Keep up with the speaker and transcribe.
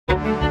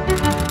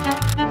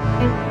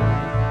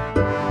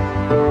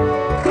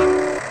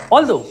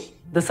Although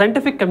the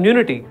scientific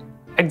community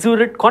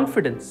exuded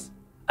confidence,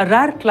 a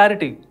rare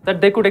clarity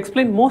that they could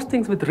explain most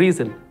things with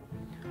reason,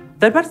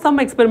 there were some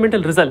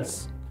experimental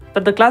results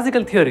that the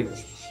classical theory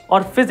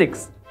or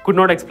physics could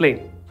not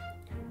explain.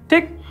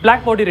 Take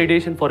black body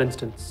radiation for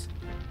instance.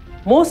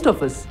 Most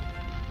of us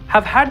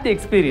have had the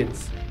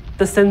experience,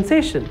 the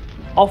sensation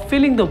of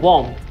feeling the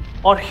warmth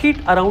or heat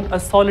around a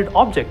solid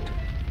object,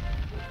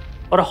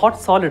 or a hot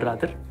solid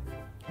rather.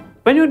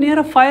 When you're near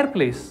a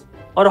fireplace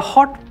or a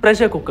hot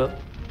pressure cooker,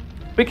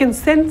 we can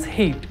sense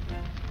heat.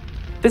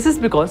 This is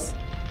because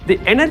the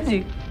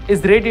energy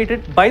is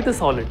radiated by the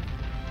solid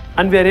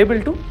and we are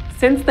able to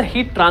sense the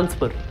heat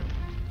transfer.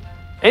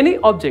 Any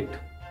object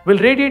will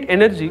radiate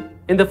energy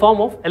in the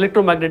form of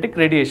electromagnetic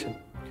radiation,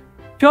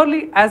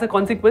 purely as a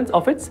consequence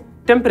of its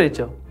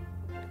temperature.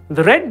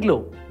 The red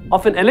glow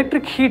of an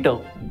electric heater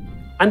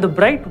and the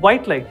bright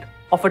white light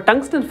of a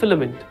tungsten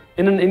filament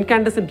in an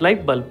incandescent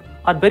light bulb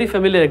are very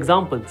familiar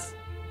examples.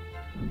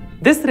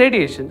 This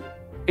radiation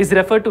is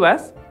referred to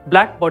as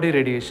black body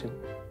radiation.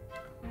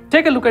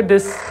 Take a look at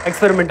this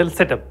experimental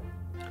setup.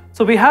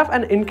 So we have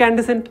an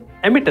incandescent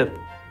emitter.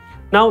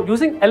 Now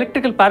using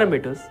electrical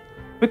parameters,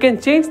 we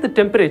can change the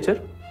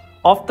temperature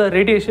of the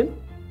radiation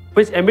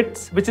which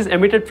is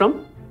emitted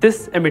from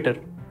this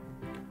emitter.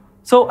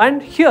 So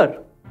and here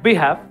we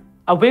have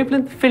a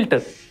wavelength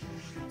filter.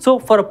 So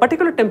for a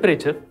particular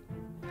temperature,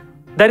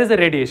 there is a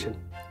radiation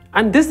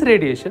and this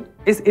radiation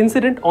is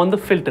incident on the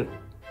filter.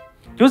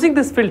 Using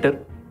this filter,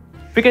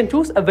 we can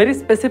choose a very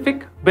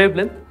specific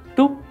wavelength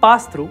to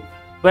pass through,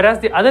 whereas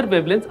the other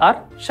wavelengths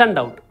are shunned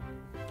out.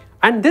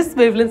 And this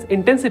wavelength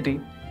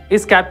intensity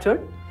is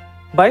captured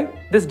by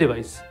this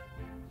device.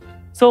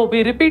 So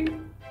we repeat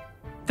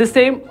the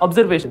same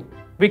observation.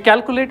 We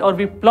calculate or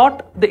we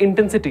plot the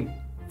intensity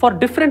for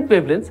different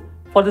wavelengths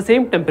for the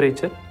same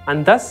temperature,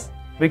 and thus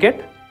we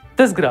get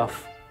this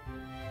graph.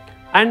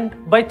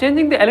 And by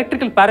changing the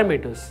electrical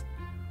parameters,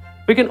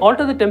 we can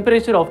alter the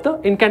temperature of the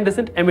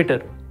incandescent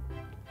emitter.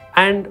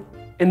 And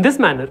in this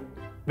manner,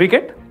 we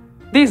get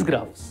these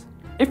graphs.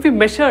 If we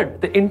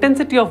measured the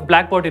intensity of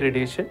black body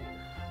radiation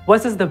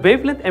versus the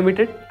wavelength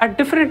emitted at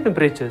different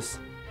temperatures,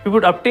 we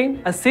would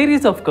obtain a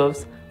series of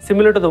curves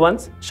similar to the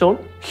ones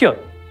shown here.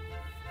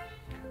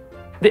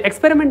 The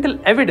experimental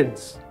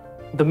evidence,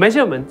 the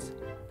measurements,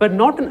 were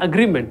not in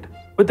agreement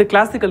with the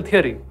classical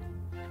theory.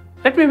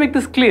 Let me make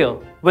this clear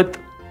with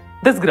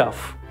this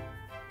graph.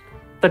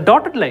 The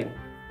dotted line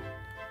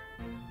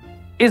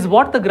is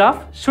what the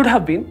graph should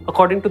have been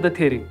according to the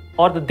theory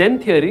or the then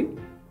theory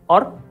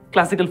or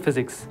classical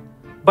physics.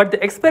 But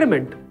the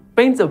experiment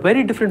paints a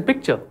very different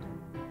picture.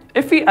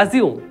 If we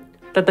assume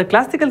that the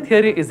classical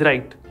theory is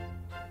right,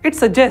 it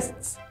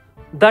suggests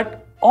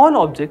that all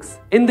objects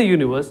in the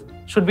universe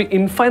should be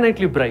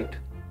infinitely bright.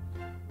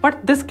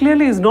 But this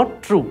clearly is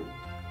not true,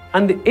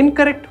 and the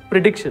incorrect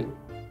prediction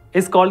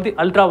is called the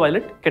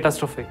ultraviolet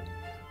catastrophe.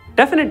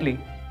 Definitely,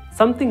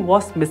 something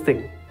was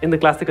missing in the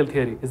classical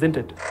theory, isn't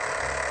it?